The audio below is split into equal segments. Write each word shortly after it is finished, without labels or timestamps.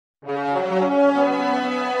Are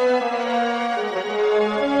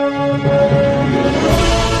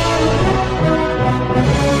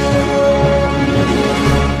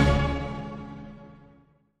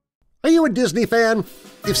you a Disney fan?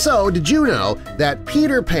 If so, did you know that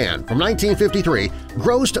Peter Pan from 1953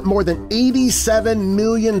 grossed more than $87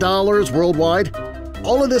 million worldwide?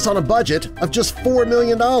 All of this on a budget of just $4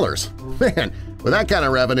 million. Man, with that kind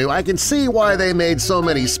of revenue, I can see why they made so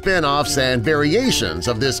many spin-offs and variations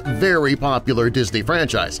of this very popular Disney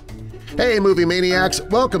franchise. Hey movie maniacs,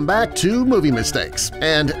 welcome back to Movie Mistakes,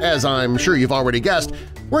 and as I'm sure you've already guessed,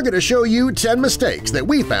 we're going to show you 10 mistakes that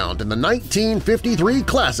we found in the 1953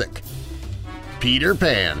 classic, Peter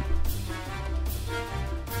Pan.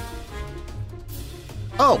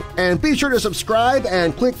 Oh, and be sure to subscribe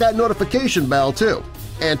and click that notification bell too.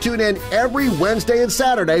 And tune in every Wednesday and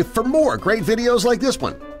Saturday for more great videos like this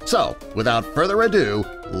one. So, without further ado,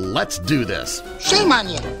 let's do this. Shame on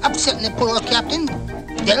you, upsetting the poor captain.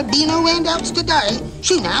 There'll be no handouts today.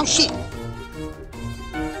 She now, she.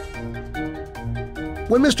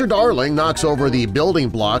 When Mr. Darling knocks over the building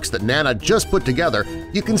blocks that Nana just put together,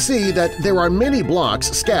 you can see that there are many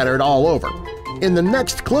blocks scattered all over. In the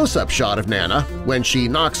next close-up shot of Nana, when she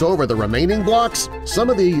knocks over the remaining blocks, some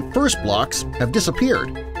of the first blocks have disappeared.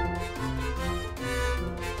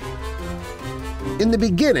 In the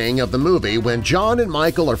beginning of the movie, when John and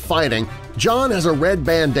Michael are fighting, John has a red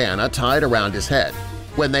bandana tied around his head.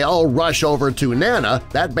 When they all rush over to Nana,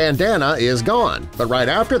 that bandana is gone, but right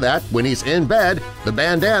after that, when he's in bed, the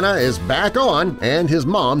bandana is back on and his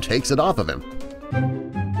mom takes it off of him.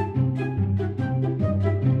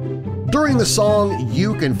 During the song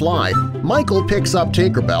You Can Fly, Michael picks up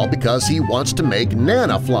Tinkerbell because he wants to make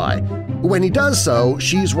Nana fly. When he does so,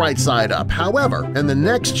 she's right side up. However, in the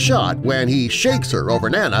next shot, when he shakes her over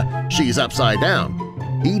Nana, she's upside down.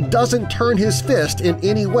 He doesn't turn his fist in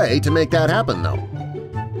any way to make that happen, though.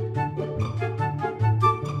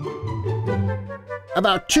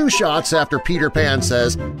 About 2 shots after Peter Pan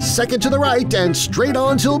says, "Second to the right and straight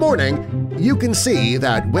on till morning," you can see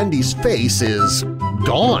that Wendy's face is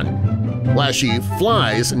gone. As she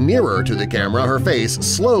flies nearer to the camera, her face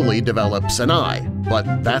slowly develops an eye,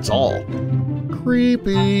 but that's all.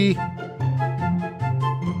 Creepy.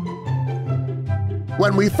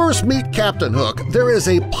 When we first meet Captain Hook, there is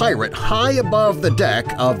a pirate high above the deck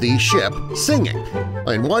of the ship singing.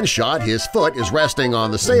 In one shot, his foot is resting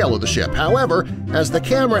on the sail of the ship. However, as the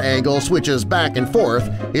camera angle switches back and forth,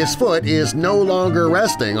 his foot is no longer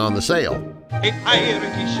resting on the sail. A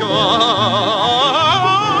piratey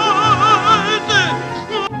shore.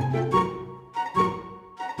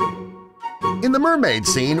 In the mermaid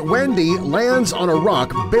scene, Wendy lands on a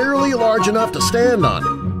rock barely large enough to stand on.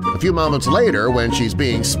 A few moments later, when she's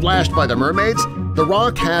being splashed by the mermaids, the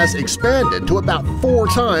rock has expanded to about 4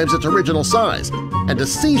 times its original size, and a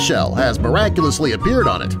seashell has miraculously appeared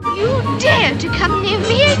on it. You dare to come near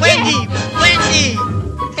me again! Wendy! Wendy!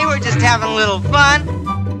 They were just having a little fun.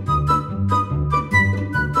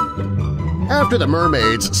 After the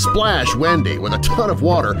mermaids splash Wendy with a ton of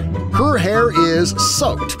water, her hair is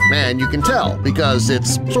soaked, and you can tell because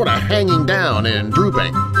it's sort of hanging down and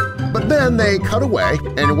drooping. But then they cut away,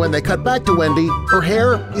 and when they cut back to Wendy, her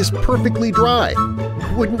hair is perfectly dry.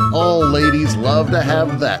 Wouldn't all ladies love to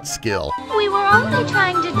have that skill? We were only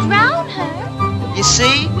trying to drown her. You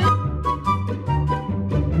see?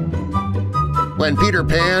 When Peter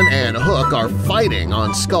Pan and Hook are fighting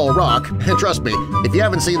on Skull Rock, and trust me, if you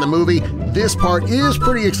haven't seen the movie, this part is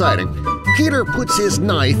pretty exciting. Peter puts his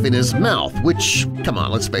knife in his mouth, which, come on,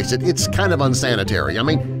 let's face it, it's kind of unsanitary. I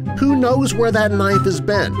mean, who knows where that knife has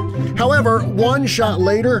been? However, 1 shot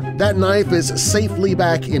later, that knife is safely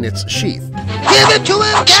back in its sheath. Give it to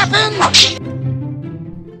him, Captain!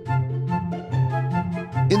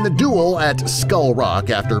 In the duel at Skull Rock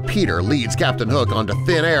after Peter leads Captain Hook onto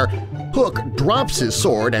thin air, Hook drops his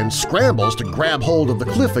sword and scrambles to grab hold of the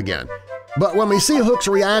cliff again. But when we see Hook's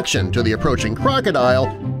reaction to the approaching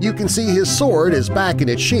crocodile, you can see his sword is back in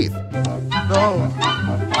its sheath. No.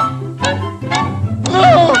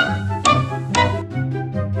 No!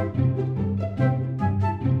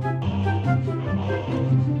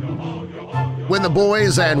 When the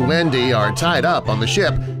boys and Wendy are tied up on the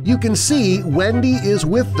ship, you can see Wendy is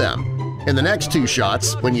with them. In the next 2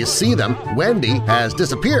 shots, when you see them, Wendy has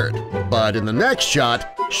disappeared, but in the next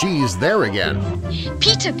shot, she's there again.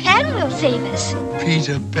 Peter Pan will save us.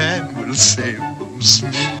 Peter Pan will save us.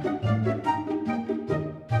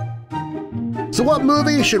 So what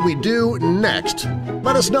movie should we do next?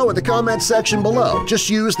 Let us know in the comments section below. Just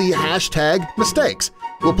use the hashtag mistakes.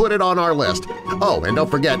 we'll put it on our list. Oh, and don't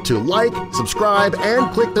forget to like, subscribe,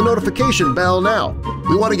 and click the notification bell now.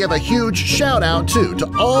 We want to give a huge shout-out, too,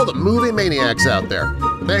 to all the movie maniacs out there.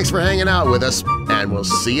 Thanks for hanging out with us, and we'll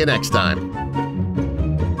see you next time.